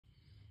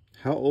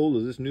How old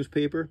is this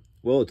newspaper?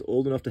 Well, it's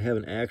old enough to have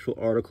an actual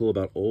article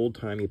about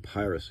old-timey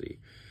piracy.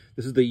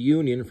 This is the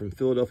Union from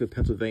Philadelphia,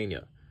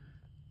 Pennsylvania.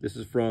 This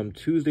is from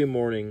Tuesday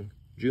morning,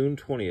 June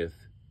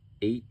 20th,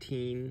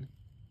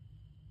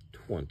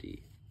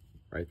 1820.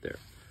 Right there.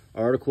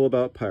 Article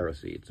about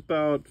piracy. It's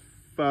about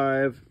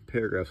 5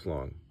 paragraphs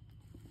long.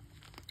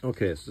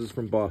 Okay, so this is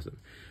from Boston.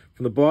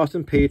 From the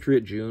Boston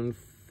Patriot, June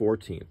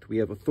 14th. We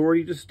have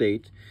authority to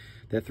state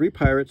that 3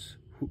 pirates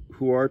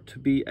who are to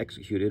be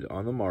executed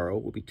on the morrow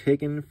will be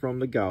taken from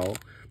the gaol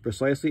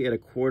precisely at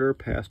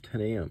 10:15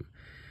 a.m.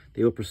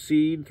 They will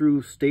proceed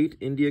through State,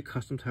 India,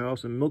 Customs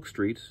House, and Milk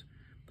Streets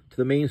to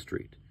the main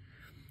street,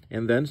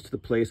 and thence to the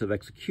place of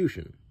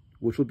execution,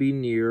 which will be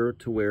near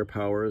to where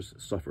Powers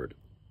suffered,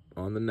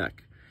 on the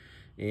neck.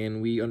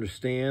 And we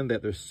understand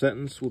that their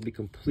sentence will be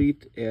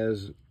complete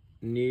as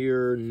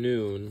near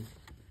noon.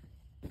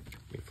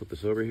 Let me flip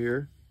this over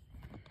here.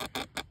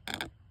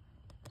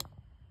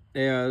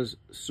 As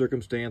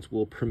circumstance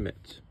will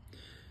permit.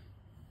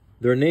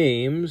 Their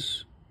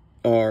names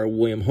are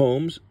William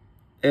Holmes,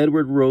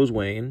 Edward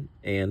Rosewain,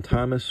 and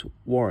Thomas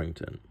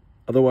Warrington,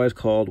 otherwise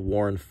called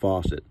Warren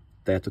Fawcett.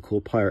 That's a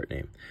cool pirate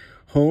name.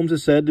 Holmes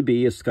is said to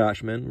be a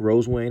Scotchman,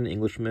 Rosewain an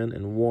Englishman,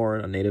 and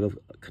Warren a native of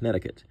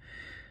Connecticut.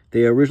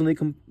 They originally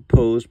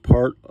composed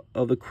part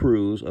of the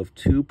crews of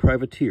 2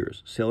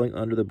 privateers sailing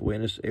under the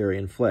Buenos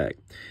Aires flag.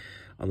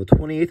 On the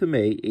 28th of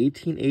May,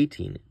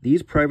 1818,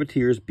 these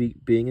privateers,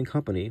 being in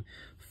company,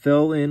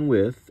 fell in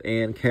with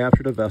and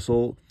captured a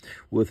vessel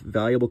with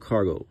valuable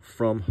cargo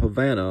from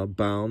Havana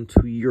bound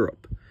to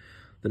Europe.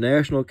 The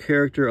national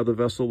character of the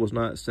vessel was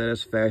not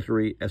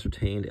satisfactorily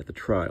ascertained at the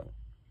trial.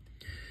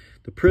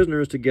 The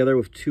prisoners, together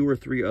with 2 or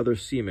 3 other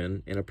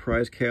seamen and a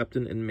prize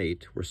captain and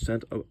mate, were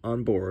sent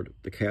on board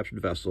the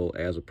captured vessel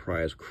as a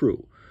prize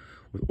crew,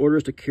 with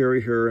orders to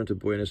carry her into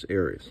Buenos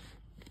Aires.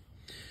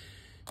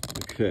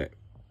 Okay.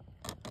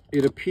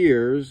 It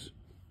appears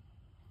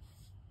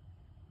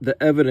by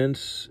the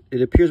evidence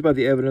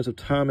of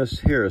Thomas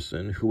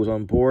Harrison, who was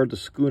on board the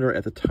schooner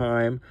at the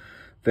time,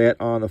 that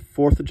on the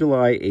 4th of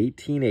July,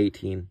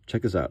 1818,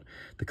 check this out,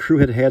 the crew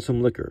had had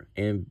some liquor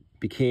and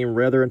became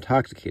rather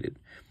intoxicated.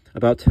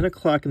 About 10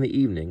 o'clock in the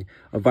evening,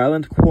 a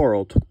violent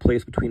quarrel took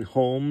place between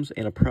Holmes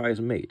and a prize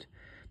mate.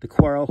 The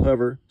quarrel,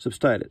 however,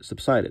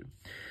 subsided.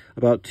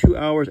 About 2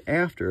 hours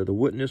after, the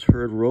witness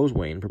heard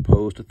Rosewain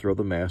propose to throw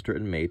the master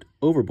and mate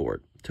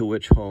overboard, to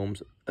which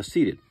Holmes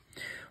acceded.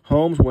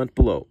 Holmes went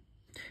below,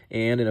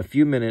 and in a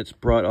few minutes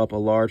brought up a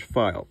large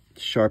file,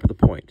 sharp at the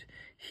point.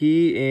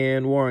 He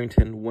and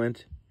Warrington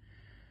went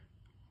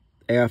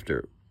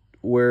after,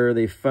 where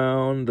they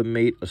found the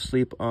mate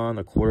asleep on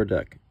the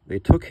quarter-deck. They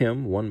took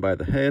him, one by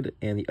the head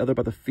and the other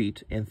by the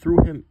feet, and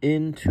threw him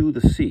into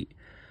the sea.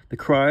 The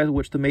cries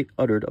which the mate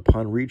uttered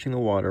upon reaching the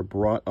water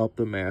brought up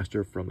the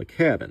master from the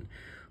cabin,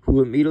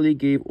 who immediately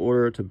gave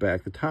order to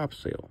back the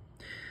topsail.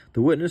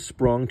 The witness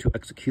sprung to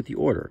execute the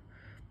order,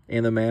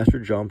 and the master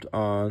jumped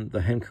on the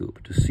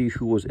hencoop to see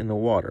who was in the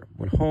water,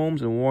 when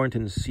Holmes and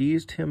Warrington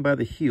seized him by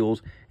the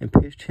heels and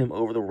pitched him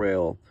over the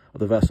rail of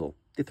the vessel.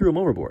 They threw him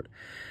overboard.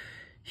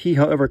 He,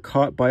 however,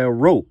 caught by a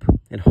rope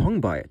and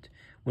hung by it,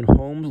 when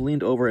Holmes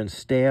leaned over and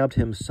stabbed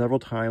him several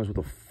times with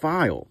a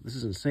file. This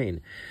is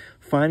insane.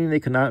 Finding they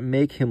could not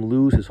make him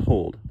lose his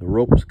hold, the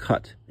rope was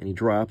cut, and he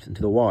dropped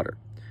into the water.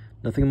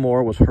 Nothing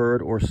more was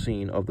heard or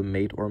seen of the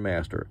mate or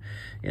master,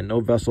 and no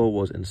vessel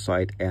was in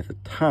sight at the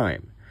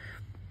time.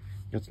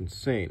 That's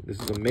insane. This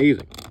is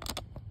amazing.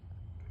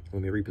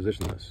 Let me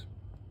reposition this.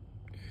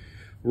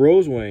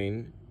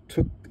 Rosewain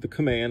took the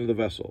command of the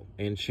vessel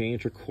and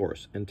changed her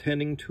course,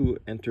 intending to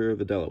enter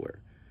the Delaware.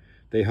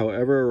 They,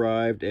 however,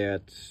 arrived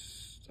at,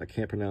 I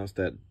can't pronounce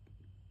that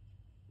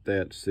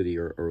city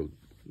or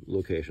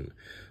location,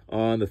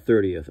 on the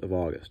 30th of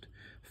August.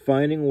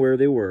 Finding where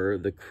they were,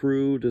 the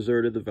crew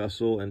deserted the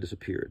vessel and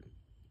disappeared.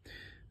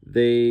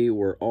 They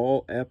were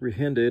all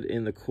apprehended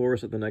in the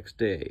course of the next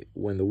day,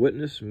 when the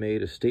witness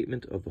made a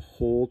statement of the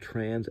whole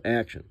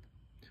transaction.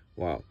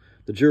 Wow.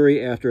 The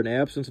jury, after an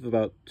absence of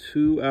about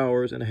 2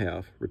 hours and a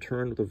half,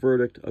 returned with a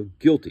verdict of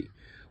guilty,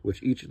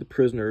 which each of the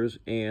prisoners,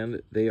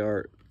 and they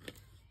are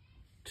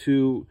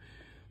to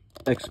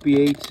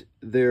expiate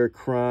their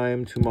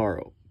crime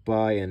tomorrow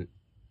by an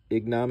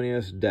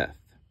ignominious death.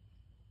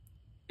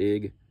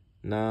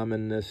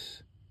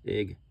 Ignominious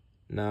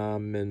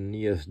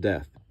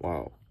death.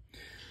 Wow.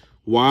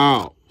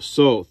 Wow.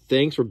 So,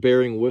 thanks for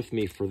bearing with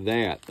me for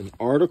that. An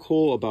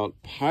article about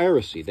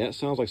piracy. That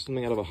sounds like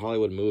something out of a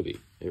Hollywood movie.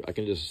 I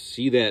can just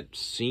see that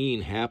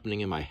scene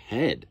happening in my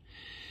head.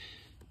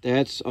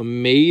 That's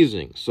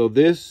amazing. So,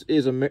 this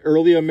is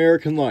early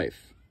American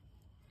life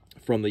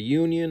from the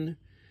Union,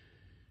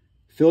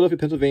 Philadelphia,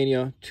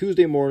 Pennsylvania,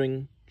 Tuesday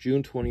morning,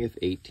 June 20th,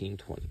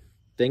 1820.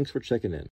 Thanks for checking in.